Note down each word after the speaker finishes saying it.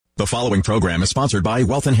The following program is sponsored by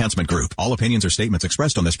Wealth Enhancement Group. All opinions or statements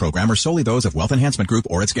expressed on this program are solely those of Wealth Enhancement Group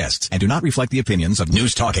or its guests and do not reflect the opinions of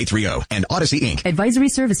News Talk 830 and Odyssey Inc. Advisory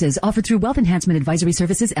services offered through Wealth Enhancement Advisory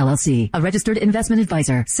Services, LLC, a registered investment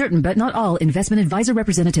advisor. Certain but not all investment advisor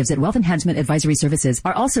representatives at Wealth Enhancement Advisory Services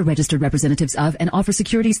are also registered representatives of and offer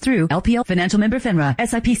securities through LPL, financial member FINRA,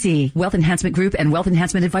 SIPC. Wealth Enhancement Group and Wealth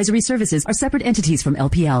Enhancement Advisory Services are separate entities from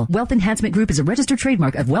LPL. Wealth Enhancement Group is a registered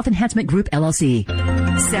trademark of Wealth Enhancement Group, LLC.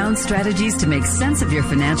 Sound strategies to make sense of your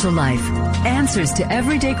financial life. Answers to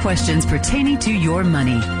everyday questions pertaining to your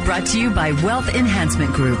money. Brought to you by Wealth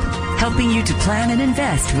Enhancement Group, helping you to plan and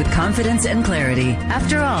invest with confidence and clarity.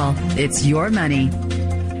 After all, it's your money.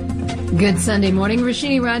 Good Sunday morning.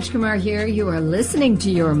 Rashini Rajkumar here. You are listening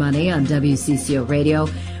to Your Money on WCCO Radio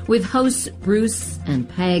with hosts Bruce and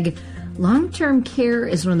Peg. Long-term care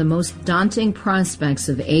is one of the most daunting prospects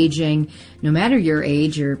of aging. No matter your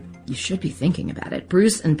age, you should be thinking about it.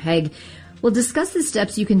 Bruce and Peg will discuss the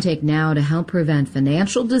steps you can take now to help prevent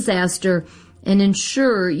financial disaster and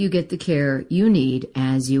ensure you get the care you need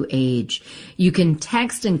as you age. You can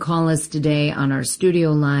text and call us today on our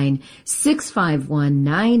studio line,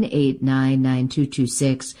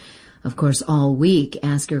 651-989-9226. Of course, all week,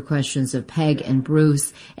 ask your questions of Peg and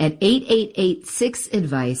Bruce at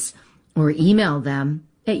 888-6-ADVICE or email them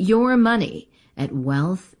at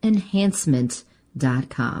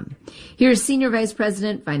yourmoney@wealthenhancement.com. Here's Senior Vice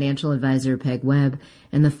President, Financial Advisor Peg Webb,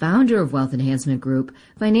 and the founder of Wealth Enhancement Group,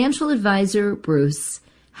 Financial Advisor Bruce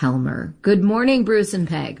Helmer. Good morning, Bruce and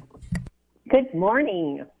Peg. Good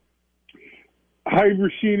morning. Hi,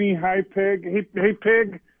 Rashini. Hi, Peg. Hey,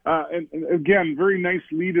 Peg. And again, very nice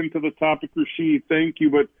lead into the topic, Rashini. Thank you.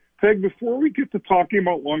 But Peg, before we get to talking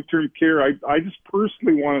about long-term care, I just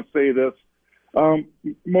personally want to say this.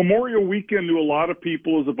 Memorial Weekend to a lot of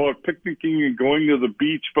people is about picnicking and going to the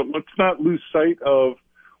beach, but let's not lose sight of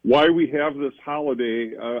why we have this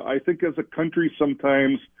holiday. I think as a country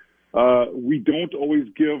sometimes we don't always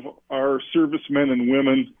give our servicemen and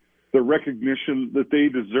women the recognition that they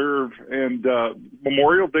deserve, and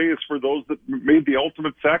Memorial Day is for those that made the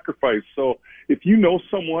ultimate sacrifice. So if you know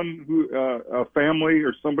someone who, a family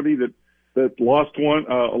or somebody that lost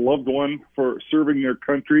a loved one for serving their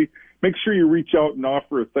country, make sure you reach out and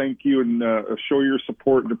offer a thank you and show your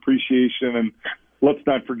support and appreciation. And let's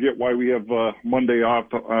not forget why we have Monday off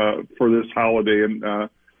for this holiday, and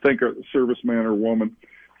thank our serviceman or woman.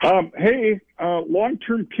 Hey,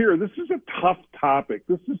 long-term care, this is a tough topic.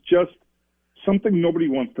 This is just something nobody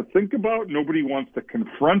wants to think about. Nobody wants to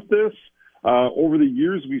confront this. Over the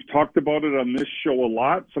years, we've talked about it on this show a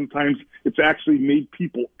lot. Sometimes it's actually made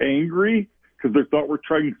people angry because they thought we're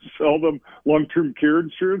trying to sell them long-term care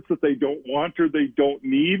insurance that they don't want or they don't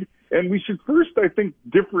need. And we should first, I think,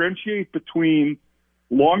 differentiate between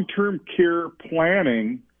long-term care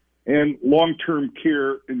planning and long-term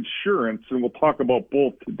care insurance, and we'll talk about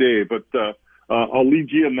both today. But I'll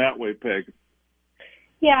lead you in that way, Peg.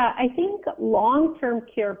 Yeah, I think long-term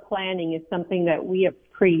care planning is something that we have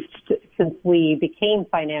preached since we became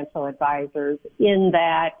financial advisors, in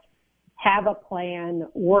that have a plan,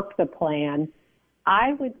 work the plan.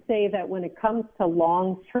 I would say that when it comes to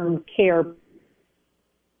long-term care,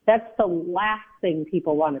 that's the last thing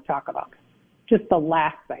people want to talk about, just the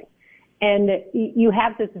last thing. And you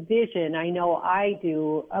have this vision, I know I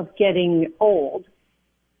do, of getting old,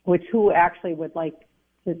 which who actually would like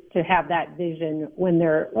to have that vision when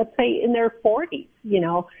they're, let's say, in their 40s, you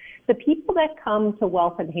know. The people that come to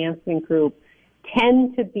Wealth Enhancement Group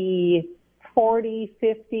tend to be 40,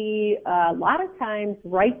 50, a lot of times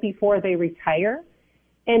right before they retire.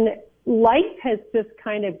 And life has just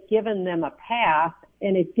kind of given them a path,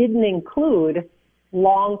 and it didn't include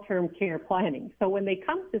long-term care planning. So when they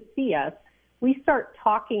come to see us, we start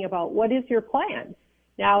talking about, what is your plan?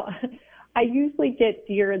 Now, I usually get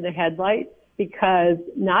deer in the headlights because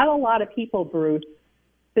not a lot of people, Bruce,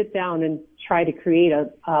 sit down and try to create a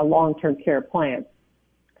long-term care plan.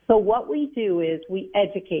 So what we do is we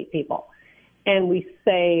educate people, and we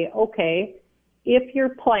say, okay, if your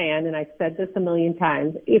plan, and I've said this a million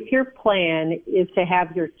times, if your plan is to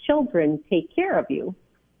have your children take care of you,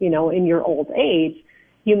 you know, in your old age,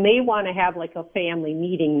 you may want to have like a family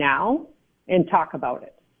meeting now and talk about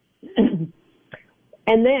it.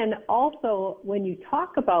 And then also, when you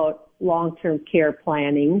talk about long-term care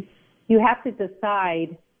planning, you have to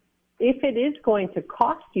decide if it is going to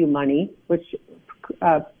cost you money, which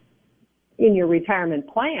in your retirement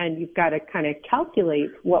plan, you've got to kind of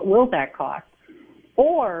calculate what will that cost,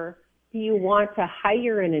 or do you want to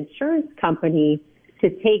hire an insurance company to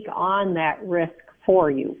take on that risk for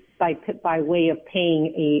you by way of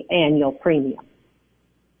paying an annual premium?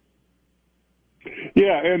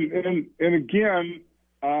 Yeah, and again,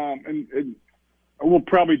 and we'll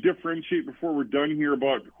probably differentiate before we're done here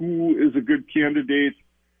about who is a good candidate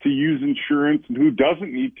to use insurance and who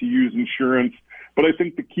doesn't need to use insurance. But I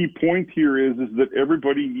think the key point here is that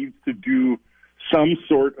everybody needs to do some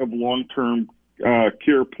sort of long-term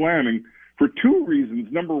care planning for two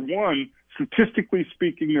reasons. Number one, statistically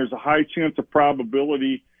speaking, there's a high chance of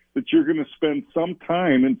probability that you're going to spend some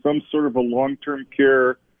time in some sort of a long-term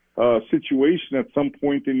care situation at some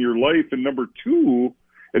point in your life. And number two,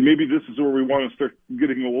 and maybe this is where we want to start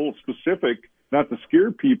getting a little specific, not to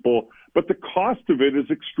scare people, but the cost of it is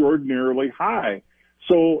extraordinarily high.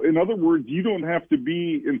 So in other words, you don't have to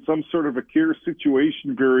be in some sort of a care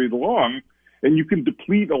situation very long, and you can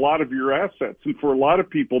deplete a lot of your assets. And for a lot of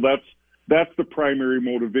people, that's the primary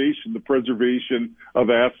motivation, the preservation of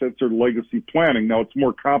assets or legacy planning. Now, it's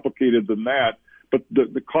more complicated than that, but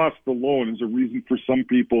the cost alone is a reason for some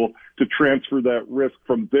people to transfer that risk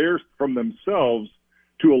from themselves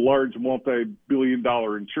to a large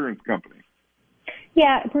multi-billion-dollar insurance company.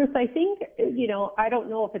 Yeah, Bruce, I think, I don't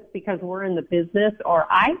know if it's because we're in the business, or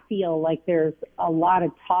I feel like there's a lot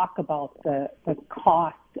of talk about the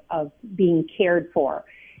cost of being cared for.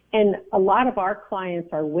 And a lot of our clients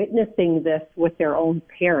are witnessing this with their own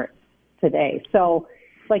parents today. So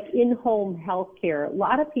like in-home health care, a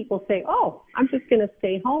lot of people say, oh, I'm just going to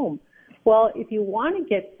stay home. Well, if you want to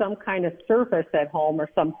get some kind of service at home or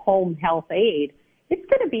some home health aid, it's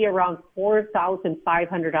going to be around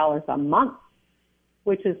 $4,500 a month,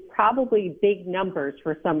 which is probably big numbers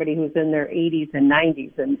for somebody who's in their 80s and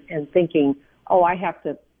 90s and thinking, oh, I have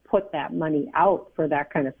to put that money out for that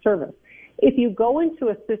kind of service. If you go into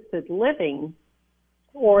assisted living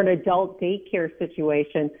or an adult daycare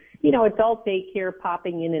situation, adult daycare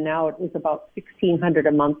popping in and out is about $1,600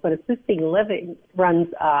 a month, but assisted living runs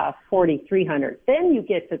 $4,300. Then you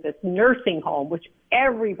get to this nursing home, which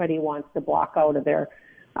everybody wants to block out of their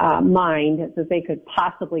mind that they could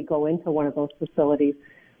possibly go into one of those facilities.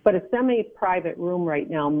 But a semi-private room right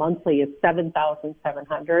now monthly is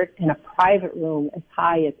 $7,700, and a private room as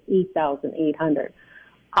high as $8,800.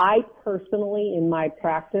 I personally, in my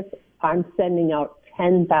practice, I'm sending out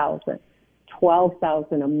 $10,000,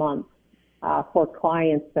 $12,000 a month for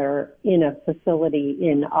clients that are in a facility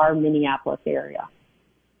in our Minneapolis area.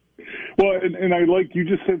 Well, and I like you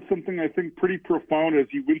just said something I think pretty profound as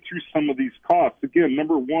you went through some of these costs. Again,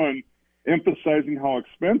 number one, emphasizing how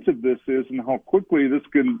expensive this is and how quickly this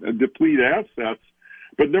can deplete assets.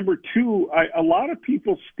 But number two, a lot of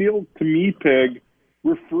people still, to me, Peg,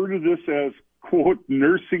 refer to this as, quote,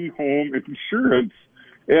 nursing home insurance.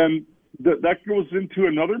 And that goes into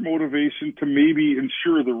another motivation to maybe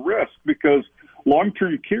insure the risk, because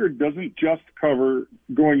long-term care doesn't just cover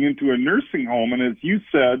going into a nursing home. And as you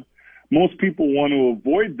said, most people want to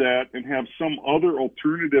avoid that and have some other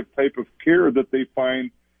alternative type of care that they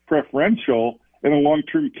find preferential, and a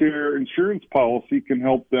long-term care insurance policy can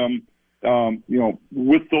help them,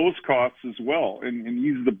 with those costs as well, and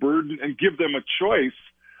ease the burden and give them a choice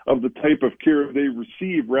of the type of care they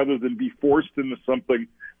receive rather than be forced into something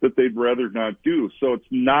that they'd rather not do. So it's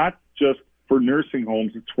not just for nursing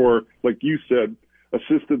homes. It's for, like you said,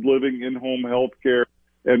 assisted living, in-home health care,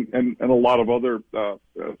 and a lot of other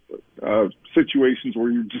situations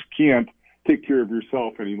where you just can't take care of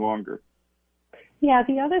yourself any longer. Yeah,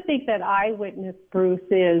 the other thing that I witnessed, Bruce,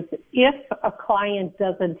 is if a client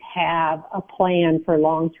doesn't have a plan for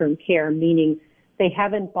long-term care, meaning they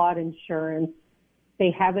haven't bought insurance,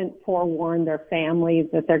 they haven't forewarned their family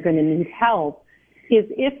that they're going to need help, is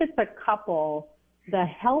if it's a couple, the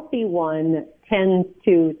healthy one tends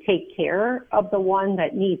to take care of the one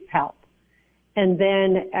that needs help. And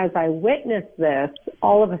then as I witness this,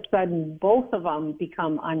 all of a sudden both of them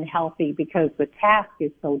become unhealthy because the task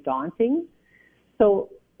is so daunting. So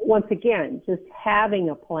once again, just having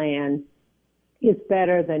a plan is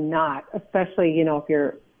better than not, especially, if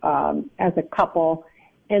you're as a couple.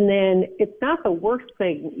 And then it's not the worst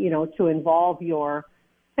thing, to involve your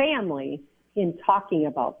family in talking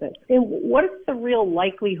about this. And what is the real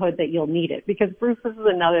likelihood that you'll need it? Because, Bruce, this is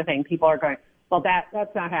another thing. People are going, well,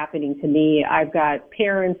 that's not happening to me. I've got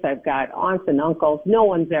parents, I've got aunts and uncles. No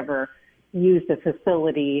one's ever used a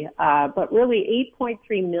facility, but really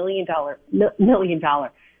 $8.3 million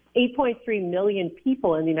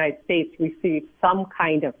people in the United States receive some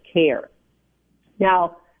kind of care.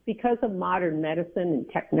 Now, because of modern medicine and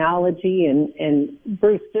technology and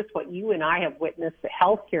Bruce, just what you and I have witnessed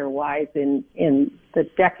healthcare-wise in the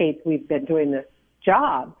decades we've been doing this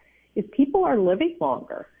job, is people are living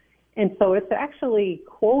longer. And so it's actually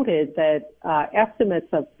quoted that estimates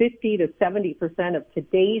of 50 to 70% of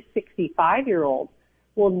today's 65-year-olds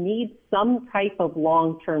will need some type of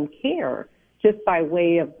long-term care just by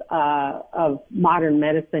way of modern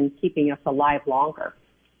medicine keeping us alive longer.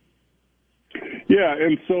 Yeah,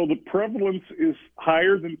 and so the prevalence is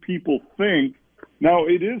higher than people think. Now,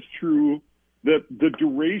 it is true that the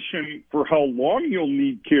duration for how long you'll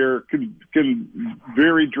need care can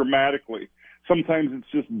vary dramatically. Sometimes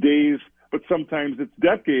it's just days, but sometimes it's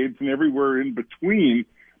decades and everywhere in between.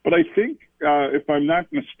 But I think, if I'm not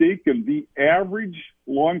mistaken, the average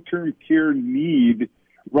long-term care need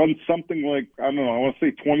runs something like, I don't know, I want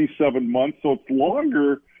to say 27 months. So it's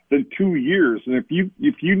longer than 2 years. And if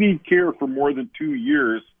you need care for more than 2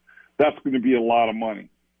 years, that's going to be a lot of money.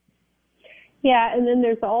 Yeah, and then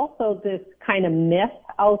there's also this kind of myth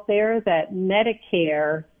out there that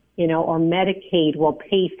Medicare, or Medicaid will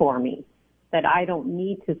pay for me, that I don't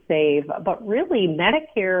need to save. But really,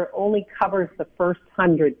 Medicare only covers the first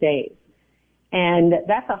 100 days. And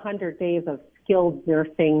that's 100 days of skilled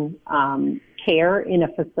nursing care in a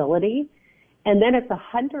facility. And then it's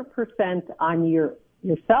 100% on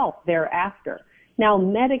yourself thereafter. Now,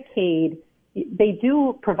 Medicaid, they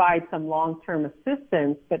do provide some long-term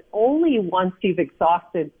assistance, but only once you've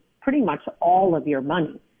exhausted pretty much all of your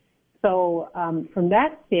money. So from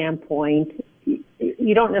that standpoint,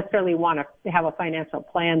 you don't necessarily want to have a financial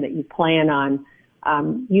plan that you plan on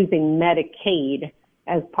using Medicaid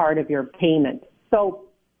as part of your payment. So,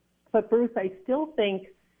 but Bruce, I still think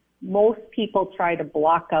most people try to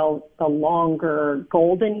block out the longer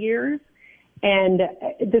golden years. And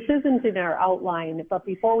this isn't in our outline, but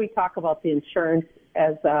before we talk about the insurance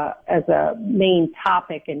as a main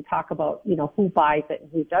topic and talk about, who buys it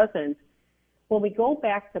and who doesn't, when we go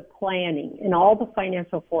back to planning and all the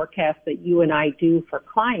financial forecasts that you and I do for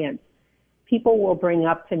clients, people will bring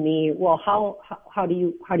up to me, well, how do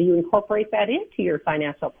you incorporate that into your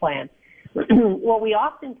financial plan? Well, we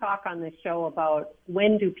often talk on this show about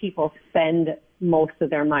when do people spend most of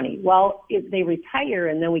their money. Well, if they retire,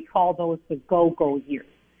 and then we call those the go-go years,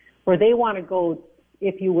 where they want to go,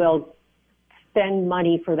 if you will, spend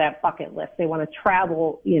money for that bucket list. They want to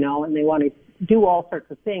travel, and they want to do all sorts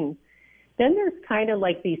of things. Then there's kind of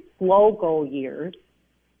like these slow-go years,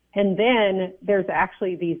 and then there's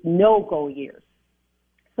actually these no-go years.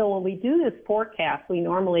 So when we do this forecast, we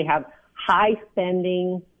normally have high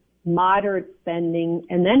spending, moderate spending,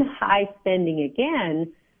 and then high spending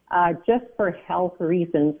again, just for health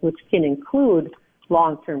reasons, which can include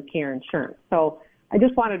long-term care insurance. So I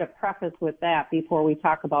just wanted to preface with that before we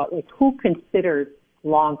talk about who considers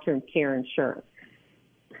long-term care insurance.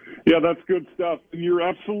 Yeah, that's good stuff. And you're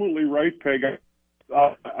absolutely right, Peg.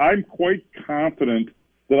 I'm quite confident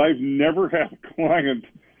that I've never had a client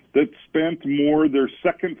that spent more their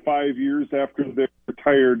second 5 years after they're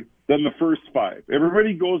retired than the first 5.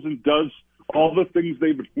 Everybody goes and does all the things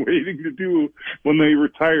they've been waiting to do when they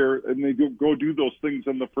retire, and they go do those things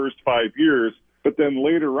in the first 5 years. But then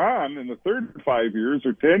later on, in the third 5 years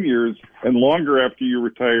or 10 years and longer after you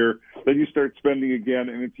retire, then you start spending again,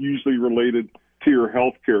 and it's usually related to your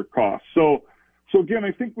health care costs. So again,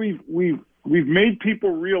 I think we've made people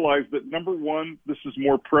realize that, number one, this is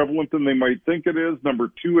more prevalent than they might think it is.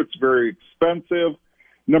 Number two, it's very expensive.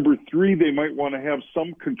 Number three, they might want to have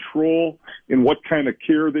some control in what kind of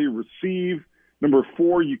care they receive. Number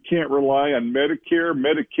four, you can't rely on Medicare,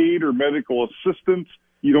 Medicaid, or medical assistance.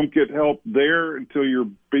 You don't get help there until you're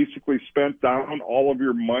basically spent down all of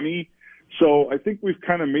your money. So I think we've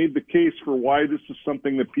kind of made the case for why this is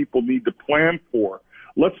something that people need to plan for.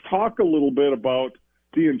 Let's talk a little bit about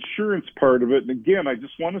the insurance part of it. And again, I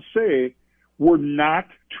just want to say we're not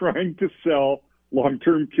trying to sell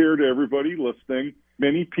long-term care to everybody listening.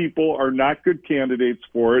 Many people are not good candidates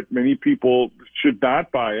for it. Many people should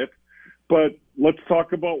not buy it. But let's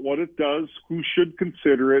talk about what it does, who should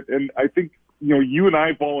consider it. And I think, you and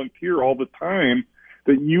I volunteer all the time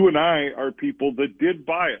that you and I are people that did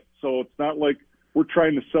buy it. So it's not like we're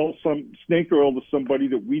trying to sell some snake oil to somebody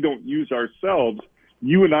that we don't use ourselves.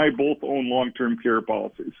 You and I both own long-term care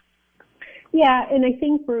policies. Yeah, and I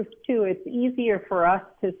think, Bruce, too, it's easier for us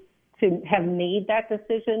to have made that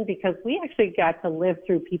decision because we actually got to live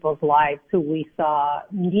through people's lives who we saw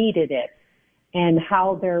needed it and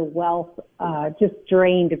how their wealth just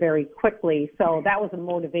drained very quickly. So that was a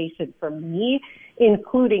motivation for me,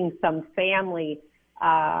 including some family,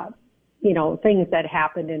 things that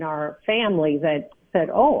happened in our family that said,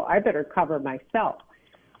 oh, I better cover myself.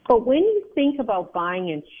 But when you think about buying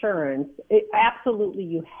insurance, absolutely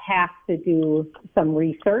you have to do some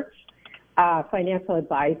research. Financial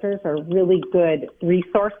advisors are really good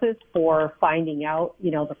resources for finding out,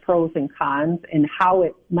 the pros and cons and how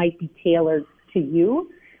it might be tailored to you.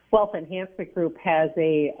 Wealth Enhancement Group has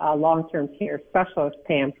a long-term care specialist,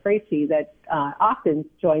 Pam Tracy, that often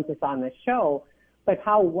joins us on the show. But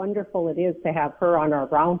how wonderful it is to have her on our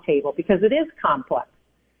roundtable because it is complex.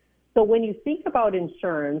 So when you think about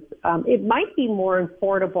insurance, it might be more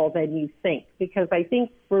affordable than you think because I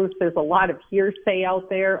think, Bruce, there's a lot of hearsay out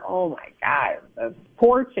there. Oh, my God, a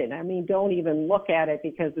fortune. I mean, don't even look at it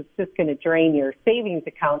because it's just going to drain your savings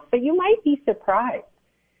accounts. But you might be surprised.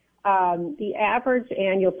 The average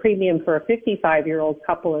annual premium for a 55-year-old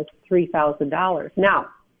couple is $3,000. Now,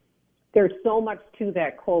 there's so much to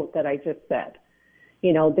that quote that I just said.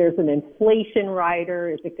 You know, there's an inflation rider.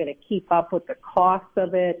 Is it going to keep up with the cost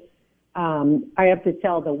of it? I have to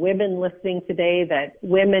tell the women listening today that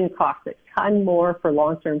women cost a ton more for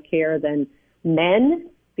long-term care than men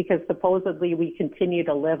because supposedly we continue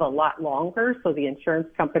to live a lot longer. So the insurance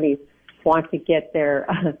companies want to get their,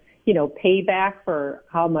 payback for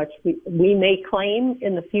how much we may claim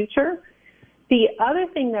in the future. The other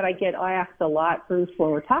thing that I get asked a lot, Bruce, when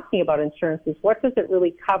we're talking about insurance is what does it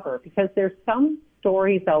really cover? Because there's some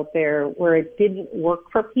stories out there where it didn't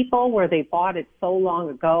work for people, where they bought it so long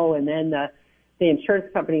ago and then the insurance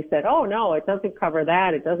company said, oh, no, it doesn't cover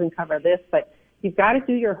that, it doesn't cover this. But you've got to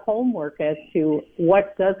do your homework as to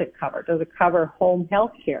what does it cover. Does it cover home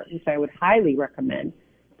health care, which I would highly recommend?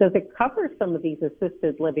 Does it cover some of these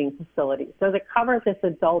assisted living facilities? Does it cover this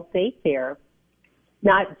adult daycare,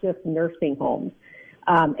 not just nursing homes?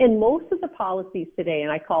 And most of the policies today,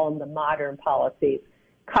 and I call them the modern policies,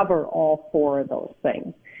 cover all four of those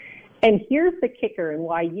things. And here's the kicker and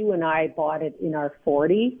why you and I bought it in our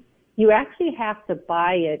 40s. You actually have to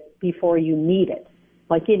buy it before you need it,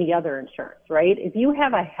 like any other insurance, right? If you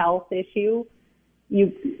have a health issue,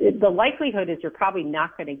 the likelihood is you're probably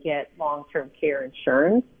not going to get long-term care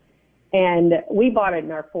insurance. And we bought it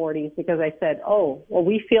in our 40s because I said, oh, well,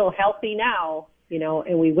 we feel healthy now,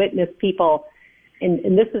 and we witness people.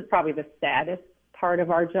 And this is probably the saddest part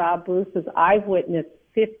of our job, Bruce, is I've witnessed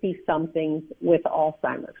 50-somethings with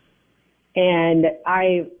Alzheimer's. And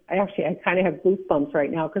I kind of have goosebumps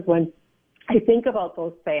right now because when I think about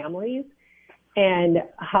those families and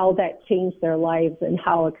how that changed their lives and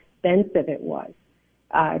how expensive it was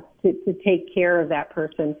to take care of that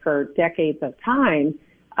person for decades of time,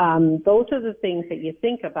 those are the things that you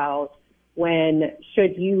think about when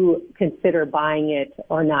should you consider buying it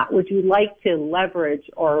or not. Would you like to leverage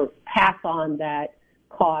or pass on that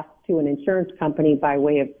cost to an insurance company by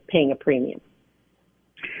way of paying a premium?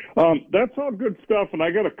 That's all good stuff, and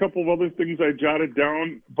I got a couple of other things I jotted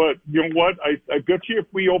down, but you know what? I bet you if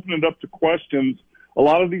we open it up to questions, a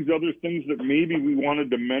lot of these other things that maybe we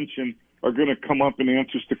wanted to mention are going to come up in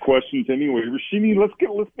answers to questions anyway. Rashini, let's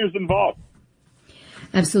get listeners involved.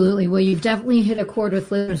 Absolutely. Well, you've definitely hit a chord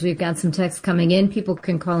with listeners. We've got some texts coming in. People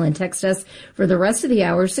can call and text us for the rest of the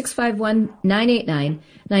hour,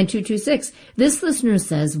 651-989-9226. This listener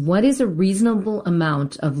says, what is a reasonable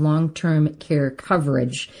amount of long-term care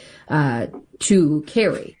coverage to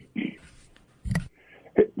carry?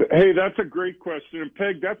 Hey, that's a great question. And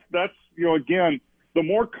Peg, that's again, the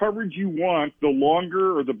more coverage you want, the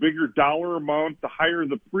longer or the bigger dollar amount, the higher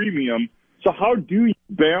the premium. So how do you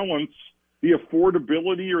balance the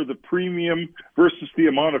affordability or the premium versus the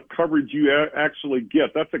amount of coverage you actually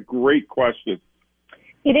get? That's a great question.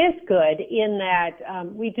 It is good in that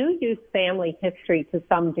we do use family history to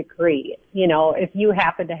some degree. If you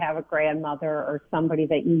happen to have a grandmother or somebody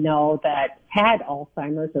that you know that had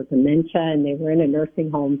Alzheimer's or dementia and they were in a nursing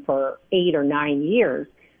home for 8 or 9 years,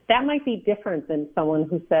 that might be different than someone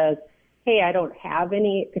who says, hey, I don't have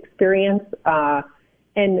any experience.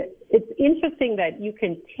 And it's interesting that you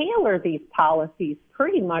can tailor these policies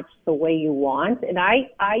pretty much the way you want. And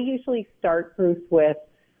I usually start, Bruce, with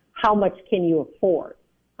how much can you afford?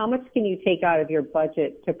 How much can you take out of your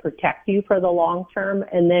budget to protect you for the long term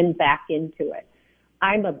and then back into it?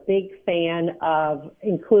 I'm a big fan of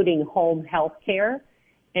including home health care,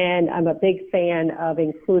 and I'm a big fan of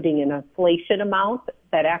including an inflation amount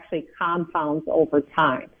that actually compounds over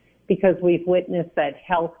time because we've witnessed that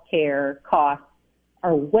health care costs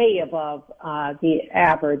are way above the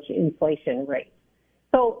average inflation rate.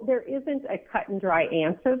 So there isn't a cut and dry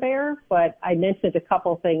answer there, but I mentioned a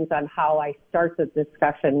couple things on how I start the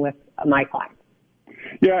discussion with my clients.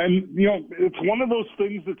 Yeah, and it's one of those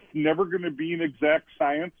things that's never going to be an exact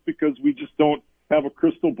science because we just don't have a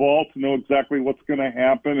crystal ball to know exactly what's going to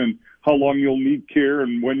happen and how long you'll need care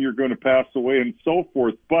and when you're going to pass away and so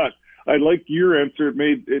forth. But I like your answer.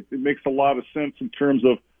 It makes a lot of sense in terms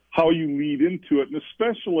of how you lead into it, and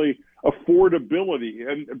especially affordability.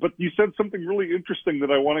 But you said something really interesting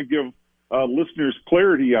that I want to give listeners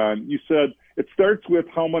clarity on. You said it starts with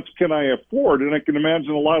how much can I afford, and I can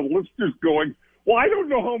imagine a lot of listeners going, well, I don't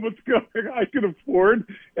know how much I can afford.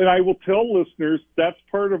 And I will tell listeners that's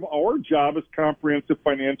part of our job as comprehensive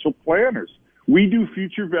financial planners. We do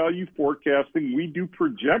future value forecasting, we do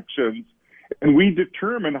projections, and we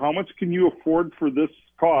determine how much can you afford for this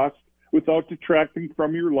cost without detracting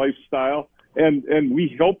from your lifestyle. And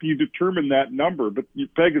we help you determine that number. But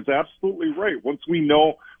Peg is absolutely right. Once we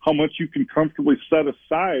know how much you can comfortably set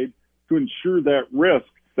aside to ensure that risk,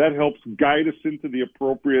 that helps guide us into the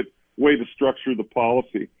appropriate way to structure the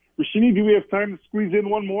policy. Rashini, do we have time to squeeze in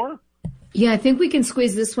one more? Yeah, I think we can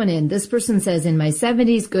squeeze this one in. This person says, in my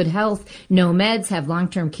 70s, good health, no meds, have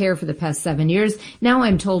long-term care for the past 7 years. Now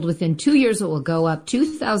I'm told within 2 years it will go up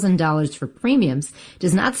 $2,000 for premiums.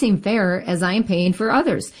 Does not seem fair as I am paying for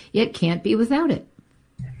others, yet can't be without it.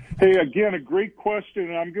 Hey, again, a great question.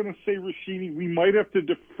 And I'm going to say, Rashini, we might have to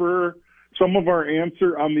defer some of our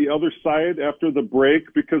answer on the other side after the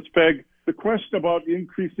break because, Peg, the question about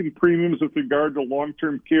increasing premiums with regard to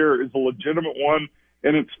long-term care is a legitimate one,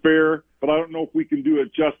 and it's fair, but I don't know if we can do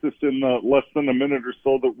it justice in less than a minute or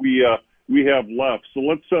so that we have left. So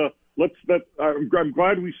I'm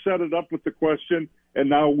glad we set it up with the question, and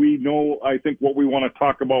now we know, I think, what we want to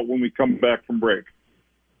talk about when we come back from break.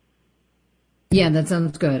 Yeah, that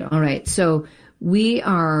sounds good. All right. So we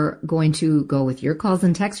are going to go with your calls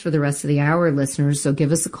and texts for the rest of the hour, listeners. So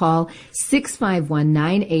give us a call,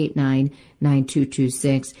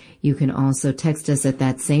 651-989-9226. You can also text us at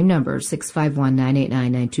that same number,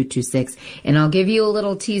 651-989-9226. And I'll give you a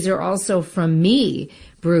little teaser also from me,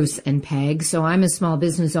 Bruce and Peg. So I'm a small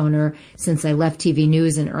business owner since I left TV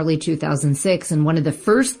news in early 2006. And one of the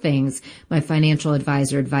first things my financial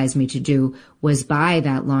advisor advised me to do was buy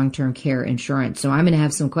that long-term care insurance. So I'm going to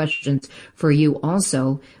have some questions for you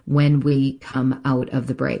also when we come out of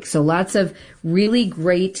the break. So lots of really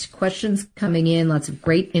great questions coming in, lots of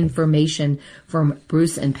great information from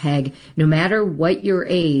Bruce and Peg. No matter what your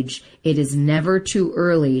age, it is never too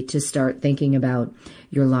early to start thinking about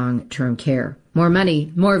your long-term care. More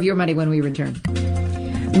money, more of your money when we return.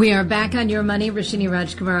 We are back on Your Money. Rashini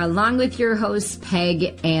Rajkumar along with your hosts,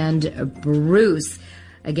 Peg and Bruce.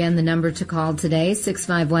 Again, the number to call today,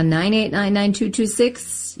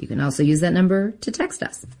 651-989-9226. You can also use that number to text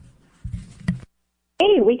us.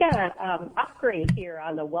 Hey, we got an upgrade here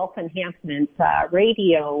on the Wealth Enhancement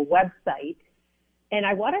Radio website. And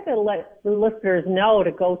I wanted to let the listeners know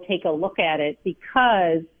to go take a look at it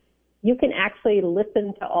because you can actually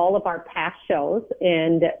listen to all of our past shows,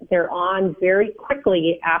 and they're on very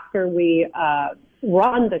quickly after we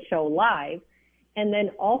run the show live. And then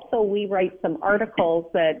also we write some articles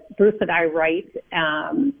that Bruce and I write,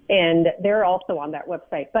 and they're also on that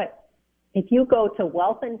website. But if you go to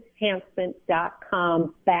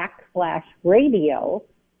wealthenhancement.com/radio,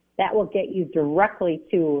 that will get you directly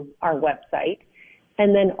to our website.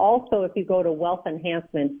 And then also if you go to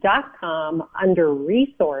wealthenhancement.com under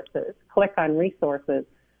resources, click on resources,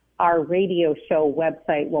 our radio show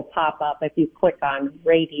website will pop up if you click on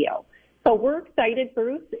radio. So we're excited,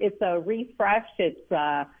 Bruce. It's a refresh. It's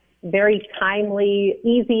very timely,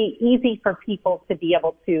 easy for people to be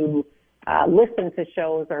able to listen to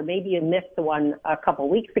shows, or maybe you missed the one a couple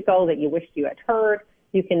weeks ago that you wished you had heard.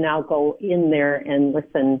 You can now go in there and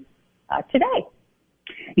listen today.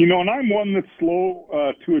 You know, and I'm one that's slow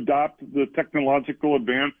to adopt the technological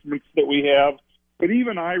advancements that we have, but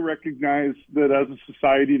even I recognize that as a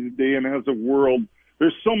society today and as a world,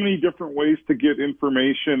 there's so many different ways to get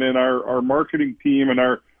information, and our marketing team and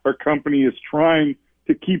our company is trying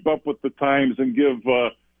to keep up with the times and give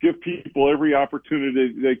people every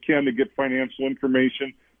opportunity they can to get financial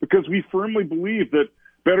information, because we firmly believe that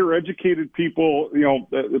better educated people, you know,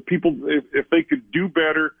 the people, if they could do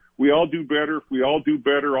better, we all do better. If we all do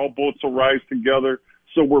better, all boats will rise together.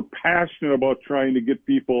 So we're passionate about trying to get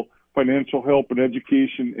people financial help and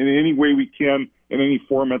education in any way we can, in any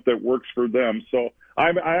format that works for them. So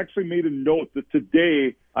I actually made a note that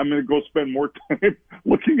today I'm going to go spend more time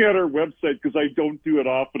looking at our website because I don't do it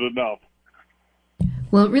often enough.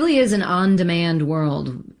 Well, it really is an on-demand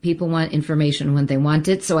world. People want information when they want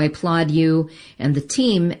it, so I applaud you and the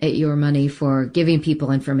team at Your Money for giving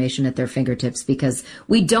people information at their fingertips, because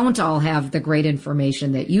we don't all have the great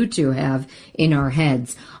information that you two have in our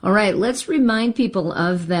heads. All right, let's remind people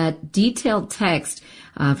of that detailed text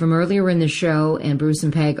from earlier in the show, and Bruce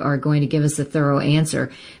and Peg are going to give us a thorough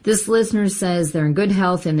answer. This listener says they're in good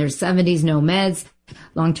health, in their 70s, no meds,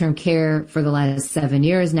 long-term care for the last 7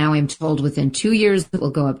 years. Now I'm told within 2 years it will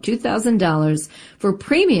go up $2,000 for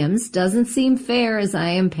premiums. Doesn't seem fair as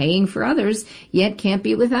I am paying for others, yet can't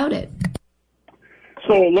be without it.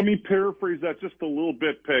 So let me paraphrase that just a little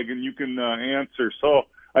bit, Peg, and you can answer. So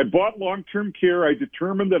I bought long-term care. I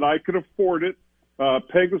determined that I could afford it.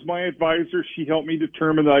 Peg was my advisor. She helped me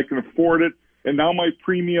determine that I can afford it. And now my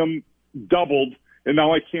premium doubled, and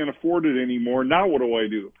now I can't afford it anymore. Now what do I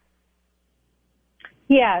do?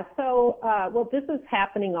 Yeah, so, well, this is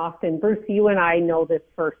happening often. Bruce, you and I know this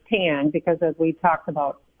firsthand because as we talked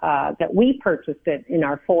about that we purchased it in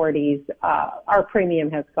our 40s, our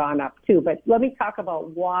premium has gone up too. But let me talk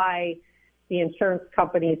about why the insurance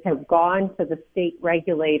companies have gone to the state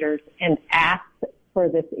regulators and asked for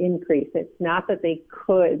this increase. It's not that they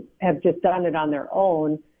could have just done it on their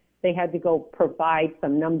own. They had to go provide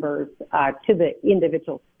some numbers to the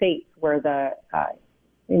individual states where the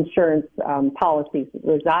insurance policies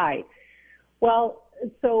reside. Well,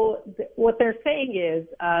 so what they're saying is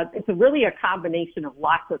it's really a combination of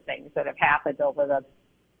lots of things that have happened over the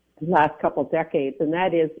last couple decades, and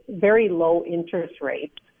that is very low interest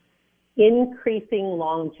rates, increasing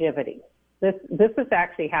longevity. This has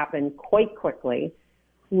actually happened quite quickly,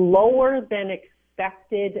 lower than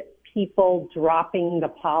expected people dropping the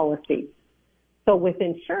policy. So with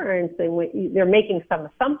insurance, they're making some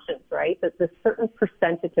assumptions, right, that a certain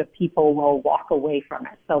percentage of people will walk away from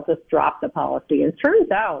it. They'll just drop the policy. And it turns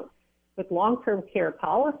out with long-term care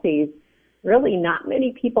policies, really not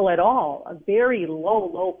many people at all, a very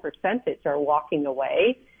low percentage are walking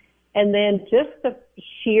away. And then just the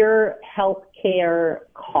sheer health care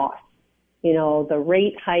costs, you know, the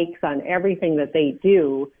rate hikes on everything that they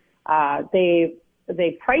do,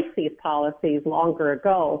 they priced these policies longer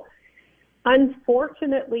ago.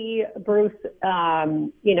 Unfortunately, Bruce,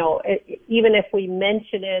 you know, even if we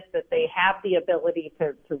mention it, that they have the ability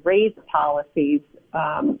to raise policies,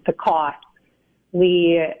 the cost,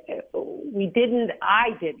 I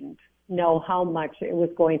didn't know how much it was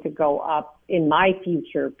going to go up in my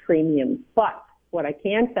future premiums. But what I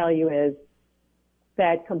can tell you is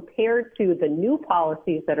that compared to the new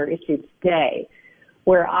policies that are issued today,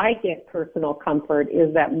 where I get personal comfort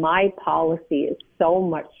is that my policy is so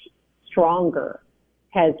much stronger,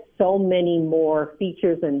 has so many more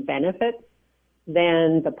features and benefits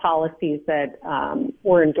than the policies that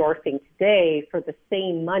we're endorsing today for the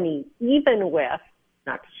same money, even with,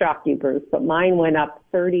 not to shock you, Bruce, but mine went up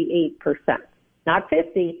 38%, not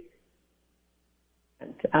 50%.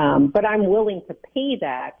 But I'm willing to pay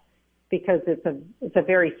that because it's a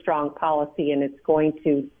very strong policy and it's going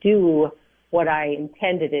to do what I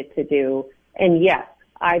intended it to do. And yes,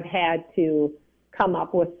 I've had to come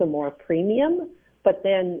up with some more premium. But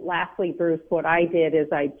then lastly, Bruce, what I did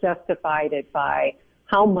is I justified it by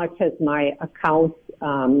how much has my accounts,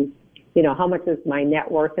 how much has my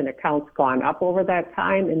net worth and accounts gone up over that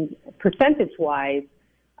time? And percentage-wise,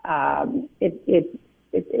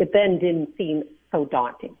 it then didn't seem so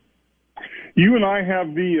daunting. You and I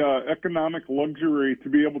have the economic luxury to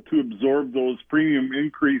be able to absorb those premium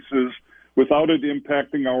increases without it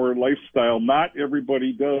impacting our lifestyle. Not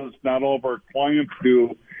everybody does. Not all of our clients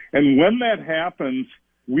do. And when that happens,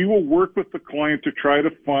 we will work with the client to try to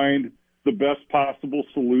find the best possible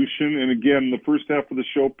solution. And again, the first half of the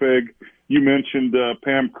show, Peg, you mentioned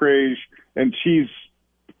Pam Krage, and she's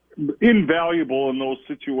invaluable in those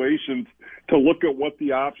situations to look at what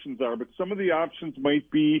the options are. But some of the options might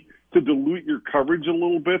be to dilute your coverage a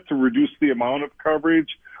little bit, to reduce the amount of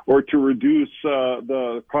coverage, or to reduce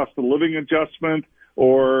the cost of living adjustment,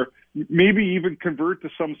 or maybe even convert to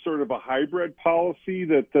some sort of a hybrid policy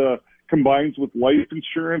that combines with life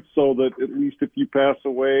insurance so that at least if you pass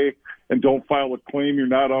away and don't file a claim, you're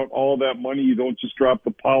not out all that money. You don't just drop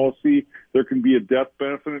the policy. There can be a death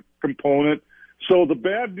benefit component. So the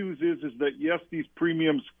bad news is that, yes, these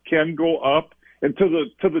premiums can go up. And to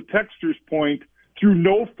the texter's point, through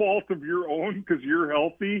no fault of your own because you're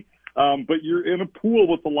healthy, but you're in a pool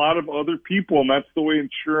with a lot of other people, and that's the way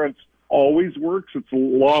insurance always works. It's a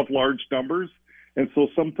law of large numbers. And so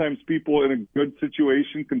sometimes people in a good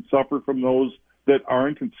situation can suffer from those that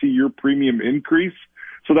aren't and see your premium increase.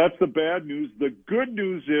 So that's the bad news. The good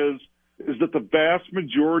news is that the vast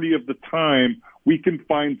majority of the time we can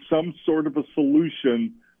find some sort of a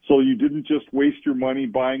solution so you didn't just waste your money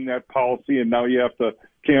buying that policy and now you have to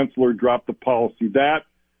cancel or drop the policy. That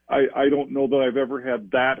I don't know that I've ever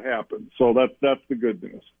had that happen. So that's the good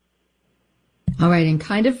news. All right. And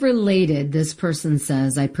kind of related, this person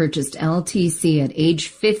says, I purchased LTC at age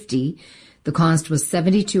 50. The cost was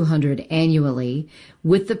 $7,200 annually.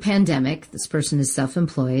 With the pandemic, this person is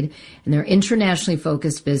self-employed, and their internationally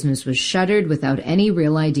focused business was shuttered without any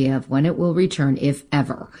real idea of when it will return, if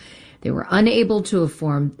ever. They were unable to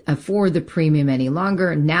afford the premium any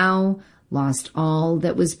longer. Now, lost all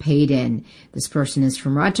that was paid in. This person is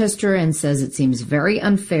from Rochester and says it seems very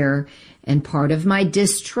unfair and part of my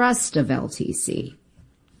distrust of LTC.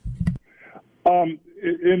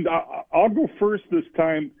 And I'll go first this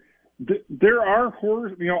time. There are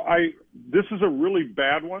horror, this is a really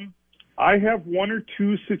bad one. I have one or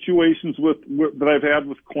two situations that I've had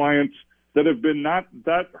with clients that have been not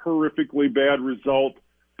that horrifically bad result,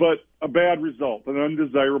 but a bad result, an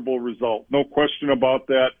undesirable result. No question about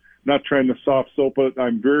that. Not trying to soft soap it.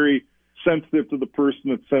 I'm very sensitive to the person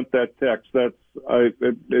that sent that text.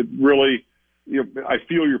 It really, I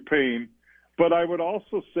feel your pain. But I would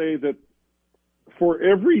also say that for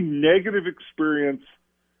every negative experience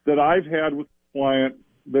that I've had with a client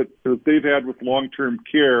that they've had with long-term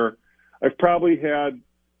care, I've probably had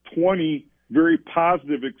 20 very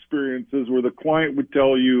positive experiences where the client would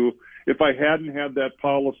tell you, if I hadn't had that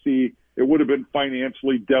policy, it would have been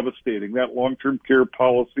financially devastating. That long-term care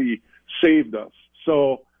policy saved us.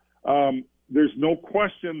 So there's no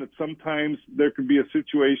question that sometimes there could be a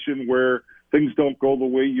situation where things don't go the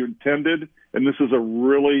way you intended, and this is a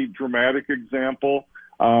really dramatic example.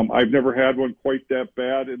 I've never had one quite that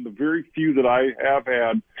bad, and the very few that I have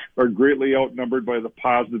had are greatly outnumbered by the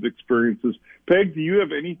positive experiences. Peg, do you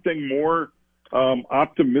have anything more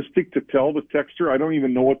optimistic to tell the texter? I don't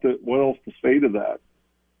even know what else to say to that.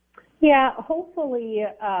 Yeah, hopefully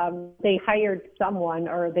they hired someone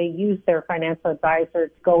or they used their financial advisor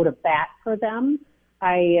to go to bat for them.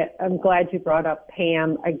 I'm glad you brought up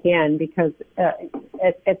Pam again, because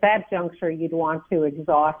at that juncture you'd want to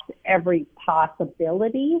exhaust every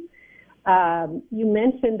possibility. You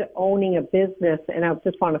mentioned owning a business, and I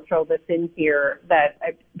just want to throw this in here that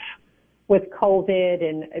with COVID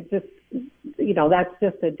and that's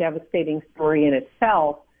just a devastating story in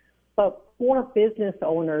itself. But for business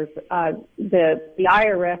owners, the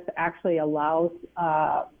IRS actually allows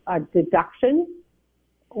a deduction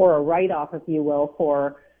or a write-off, if you will,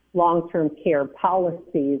 for long-term care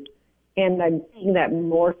policies. And I'm seeing that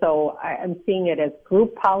more so. I'm seeing it as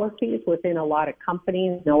group policies within a lot of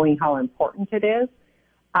companies, knowing how important it is.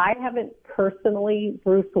 I haven't personally,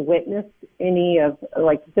 Bruce, witnessed any of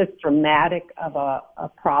this dramatic of a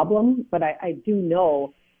problem, but I do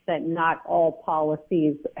know that not all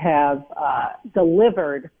policies have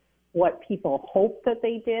delivered what people hoped that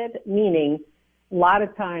they did, meaning a lot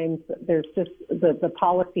of times there's just the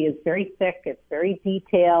policy is very thick, it's very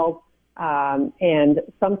detailed, and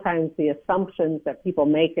sometimes the assumptions that people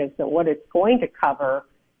make is that what it's going to cover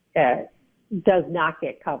does not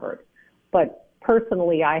get covered. But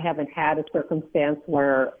personally, I haven't had a circumstance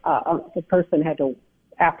where the person had to,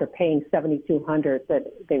 after paying $7,200,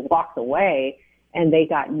 that they walked away and they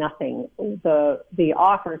got nothing. The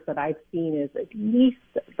offers that I've seen is at least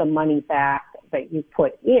the money back that you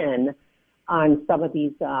put in on some of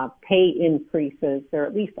these pay increases. They're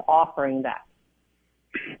at least offering that.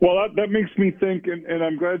 Well, that makes me think, and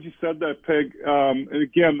I'm glad you said that, Peg. And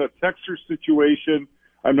again, the texter situation,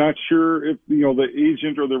 I'm not sure if the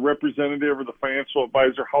agent or the representative or the financial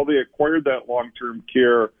advisor, how they acquired that long-term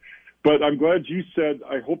care. But I'm glad you said,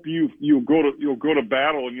 I hope you'll go to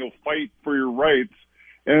battle and you'll fight for your rights.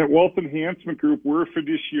 And at Wealth Enhancement Group, we're a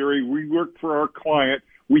fiduciary. We work for our client.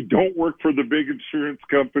 We don't work for the big insurance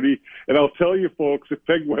company. And I'll tell you, folks, if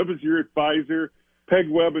Peg Webb is your advisor, Peg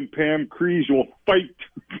Webb and Pam Creege will fight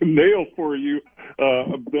the nail for you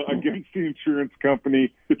against the insurance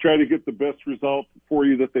company to try to get the best result for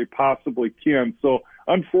you that they possibly can. So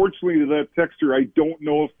unfortunately to that texter, I don't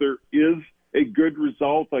know if there is a good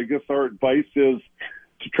result. I guess our advice is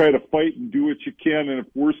to try to fight and do what you can. And if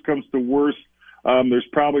worse comes to worse, there's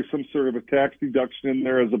probably some sort of a tax deduction in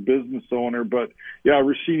there as a business owner. But yeah,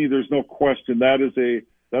 Rashini, there's no question that is a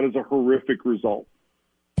horrific result.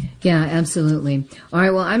 Yeah, absolutely. All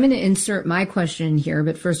right, well, I'm going to insert my question here,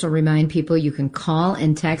 but first I'll remind people you can call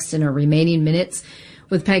and text in our remaining minutes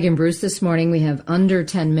with Peg and Bruce this morning. We have under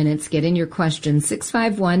 10 minutes. Get in your questions,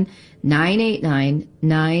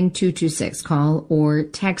 651-989-9226. Call or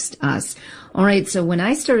text us. All right, so when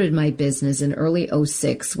I started my business in early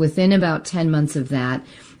 2006, within about 10 months of that,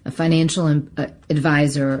 a financial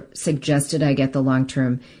advisor suggested I get the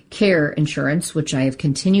long-term care insurance, which I have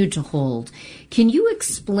continued to hold. Can you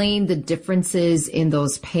explain the differences in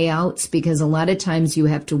those payouts? Because a lot of times you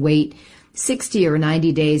have to wait 60 or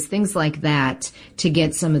 90 days, things like that, to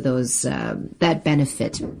get some of those that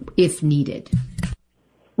benefit if needed.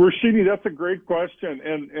 Rashini, that's a great question.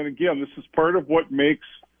 And again, this is part of what makes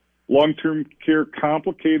long-term care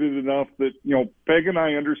complicated enough that, Peg and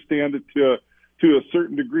I understand it to a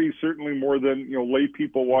certain degree, certainly more than, lay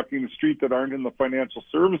people walking the street that aren't in the financial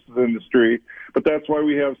services industry. But that's why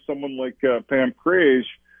we have someone like Pam Creege,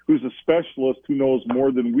 who's a specialist who knows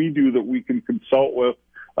more than we do that we can consult with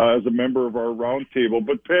as a member of our roundtable.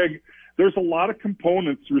 But Peg, there's a lot of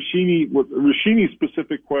components. Rashini's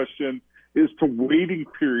specific question is to waiting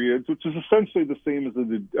periods, which is essentially the same as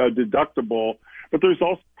a deductible. But there's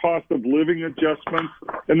also cost of living adjustments,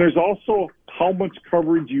 and there's also how much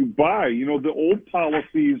coverage you buy. You know, the old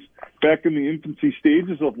policies back in the infancy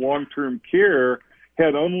stages of long-term care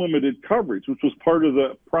had unlimited coverage, which was part of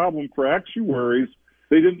the problem for actuaries.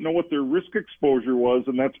 They didn't know what their risk exposure was,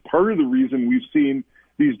 and that's part of the reason we've seen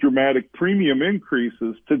these dramatic premium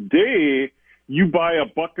increases. Today, you buy a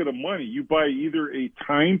bucket of money. You buy either a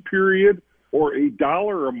time period or a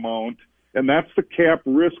dollar amount, and that's the cap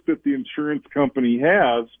risk that the insurance company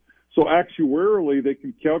has. So actuarially, they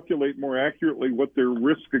can calculate more accurately what their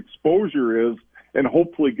risk exposure is and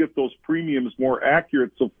hopefully get those premiums more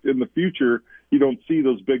accurate so in the future you don't see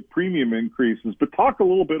those big premium increases. But talk a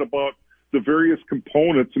little bit about the various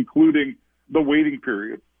components, including the waiting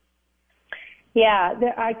period. Yeah,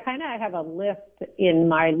 I kind of have a list in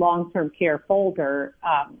my long-term care folder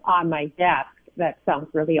on my desk. That sounds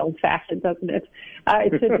really old-fashioned, doesn't it?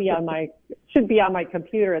 It should be on my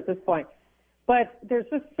computer at this point. But there's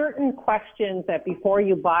just certain questions that before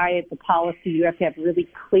you buy the policy, you have to have really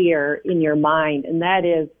clear in your mind, and that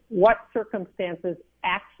is what circumstances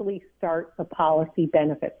actually start the policy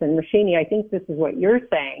benefits. And Rashini, I think this is what you're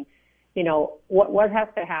saying. You know, what has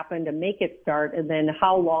to happen to make it start, and then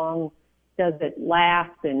how long does it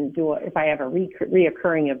last, and if I have a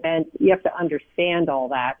reoccurring event, you have to understand all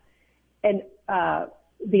that. And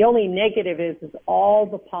the only negative is all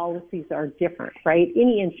the policies are different, right?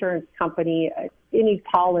 Any insurance company, any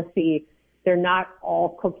policy, they're not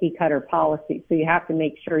all cookie cutter policies. So you have to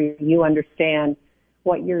make sure you understand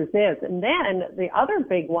what yours is. And then the other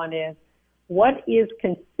big one is what is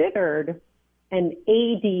considered an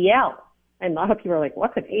ADL? And a lot of people are like,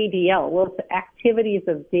 what's an ADL? Well, it's activities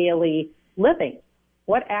of daily living.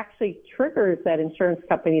 What actually triggers that insurance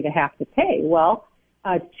company to have to pay? Well,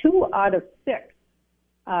 2 out of 6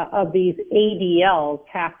 of these ADLs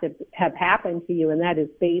have happened to you, and that is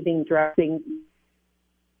bathing, dressing,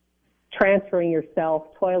 transferring yourself,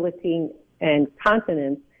 toileting, and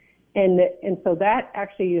continence. And so that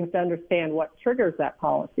actually you have to understand what triggers that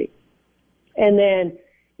policy. And then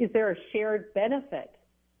is there a shared benefit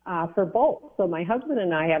for both? So my husband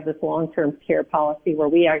and I have this long-term care policy where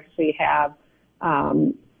we actually have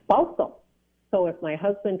spousal. So if my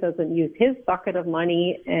husband doesn't use his bucket of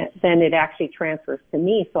money, then it actually transfers to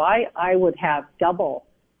me. So I would have double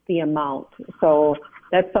the amount. So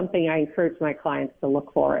that's something I encourage my clients to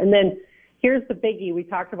look for. And then here's the biggie. We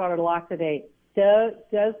talked about it a lot today. Does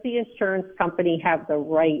the insurance company have the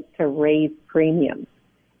right to raise premiums?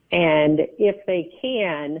 And if they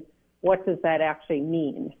can, what does that actually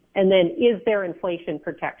mean? And then is there inflation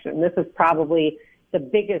protection? This is probably the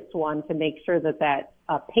biggest one to make sure that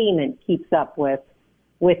payment keeps up with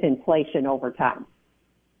inflation over time.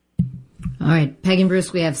 All right, Peg and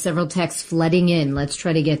Bruce, we have several texts flooding in. Let's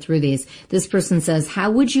try to get through these. This person says, how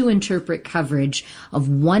would you interpret coverage of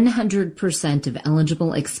 100% of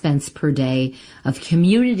eligible expense per day of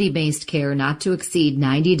community-based care not to exceed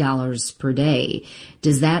 $90 per day?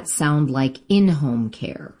 Does that sound like in-home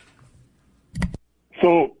care?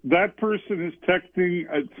 So that person is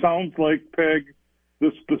texting, it sounds like, Peg,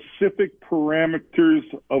 the specific parameters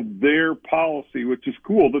of their policy, which is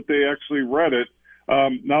cool that they actually read it.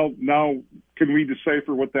 Now, can we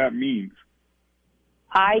decipher what that means?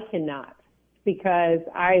 I cannot, because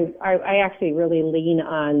I actually really lean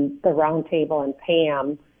on the roundtable and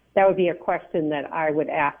Pam. That would be a question that I would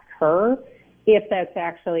ask her, if that's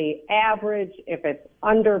actually average, if it's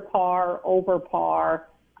under par, over par,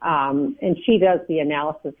 and she does the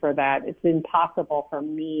analysis for that. It's impossible for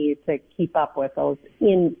me to keep up with those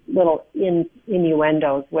little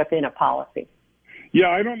innuendos within a policy. Yeah,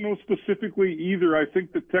 I don't know specifically either. I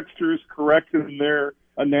think the texter is correct in their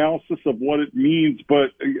analysis of what it means.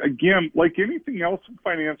 But again, like anything else in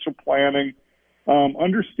financial planning,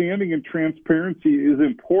 understanding and transparency is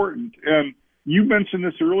important. And you mentioned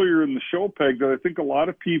this earlier in the show, Peg, that I think a lot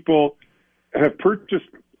of people have purchased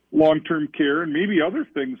long-term care and maybe other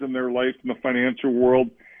things in their life in the financial world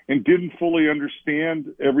and didn't fully understand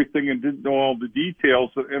everything and didn't know all the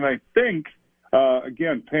details. And I think,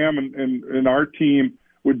 again, Pam and our team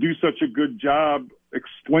would do such a good job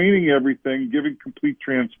explaining everything, giving complete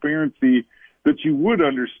transparency that you would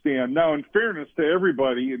understand. Now, in fairness to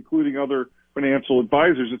everybody, including other financial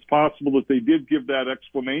advisors, it's possible that they did give that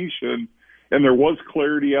explanation and there was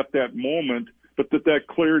clarity at that moment, but that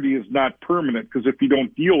clarity is not permanent, because if you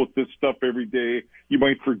don't deal with this stuff every day, you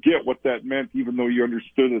might forget what that meant, even though you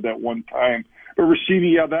understood it at one time. But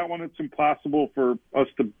Rashini, yeah, that one, it's impossible for us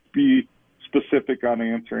to be specific on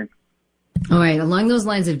answering. All right. Along those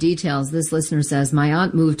lines of details, this listener says, my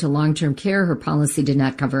aunt moved to long-term care. Her policy did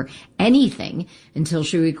not cover anything until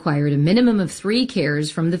she required a minimum of 3 cares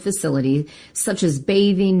from the facility, such as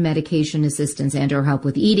bathing, medication assistance, and or help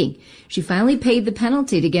with eating. She finally paid the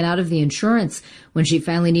penalty to get out of the insurance. When she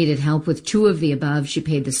finally needed help with 2 of the above, she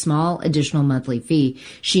paid the small additional monthly fee.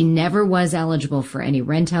 She never was eligible for any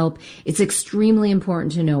rent help. It's extremely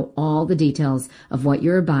important to know all the details of what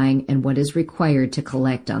you're buying and what is required to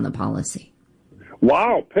collect on the policy.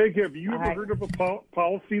 Wow. Peg, have you ever heard of a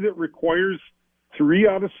policy that requires 3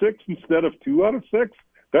 out of 6 instead of 2 out of 6?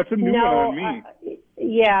 That's a new one on me.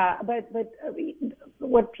 Yeah, but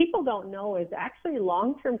what people don't know is actually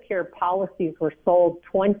long-term care policies were sold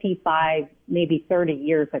 25, maybe 30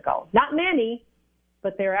 years ago. Not many,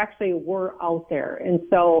 but there actually were out there. And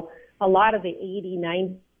so a lot of the 80,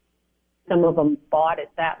 90, some of them bought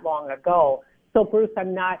it that long ago. So, Bruce,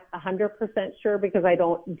 I'm not 100% sure because I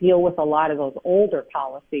don't deal with a lot of those older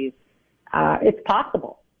policies. It's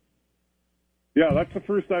possible. Yeah, that's the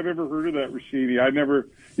first I've ever heard of that, Rashidi. I never.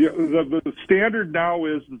 The standard now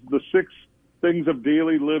is the 6 things of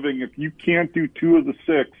daily living. If you can't do 2 of the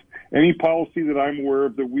 6, any policy that I'm aware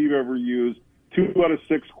of that we've ever used, 2 out of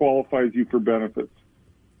 6 qualifies you for benefits.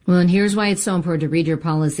 Well, and here's why it's so important to read your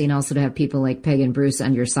policy and also to have people like Peg and Bruce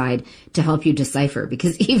on your side to help you decipher.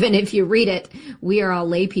 Because even if you read it, we are all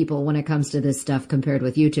lay people when it comes to this stuff compared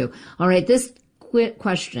with you two. All right, this quick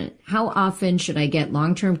question. How often should I get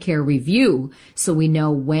long-term care review so we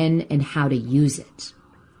know when and how to use it?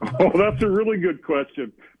 Oh, that's a really good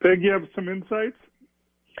question. Peg, you have some insights?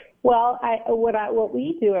 Well, what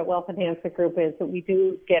we do at Wealth Enhancement Group is that we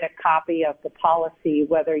do get a copy of the policy,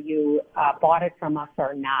 whether you bought it from us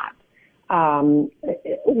or not.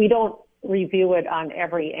 We don't review it on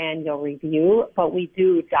every annual review, but we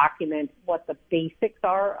do document what the basics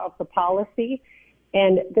are of the policy.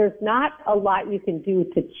 And there's not a lot you can do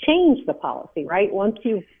to change the policy, right? Once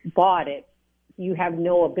you've bought it, you have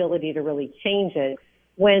no ability to really change it.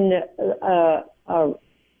 When a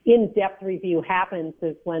in-depth review happens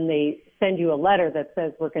is when they send you a letter that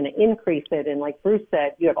says we're going to increase it. And like Bruce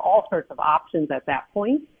said, you have all sorts of options at that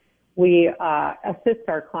point. We assist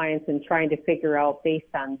our clients in trying to figure out, based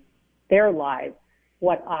on their lives,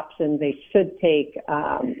 what option they should take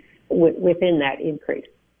within that increase.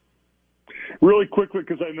 Really quickly,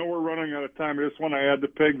 because I know we're running out of time, I just want to add to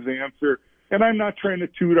Peg's answer. And I'm not trying to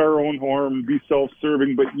toot our own horn and be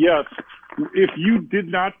self-serving, but yes, if you did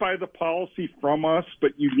not buy the policy from us,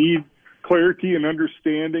 but you need clarity and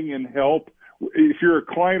understanding and help, if you're a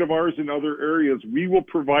client of ours in other areas, we will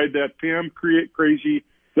provide that. Pam Crazy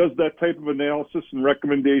does that type of analysis and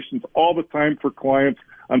recommendations all the time for clients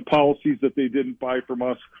on policies that they didn't buy from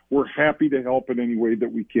us. We're happy to help in any way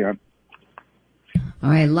that we can. All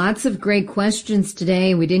right, lots of great questions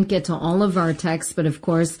today. We didn't get to all of our texts, but of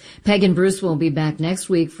course, Peg and Bruce will be back next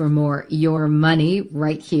week for more Your Money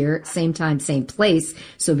right here, same time, same place.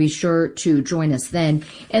 So be sure to join us then.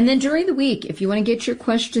 And then during the week, if you want to get your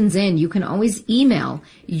questions in, you can always email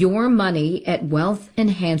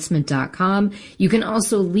yourmoney@wealthenhancement.com. You can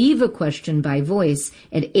also leave a question by voice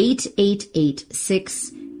at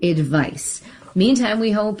 888-6-ADVICE. Meantime,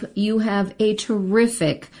 we hope you have a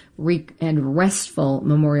terrific and restful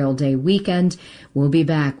Memorial Day weekend. We'll be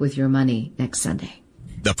back with Your Money next Sunday.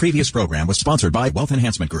 The previous program was sponsored by Wealth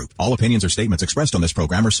Enhancement Group. All opinions or statements expressed on this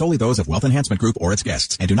program are solely those of Wealth Enhancement Group or its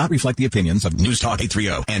guests and do not reflect the opinions of News Talk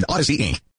 830 and Odyssey, Inc.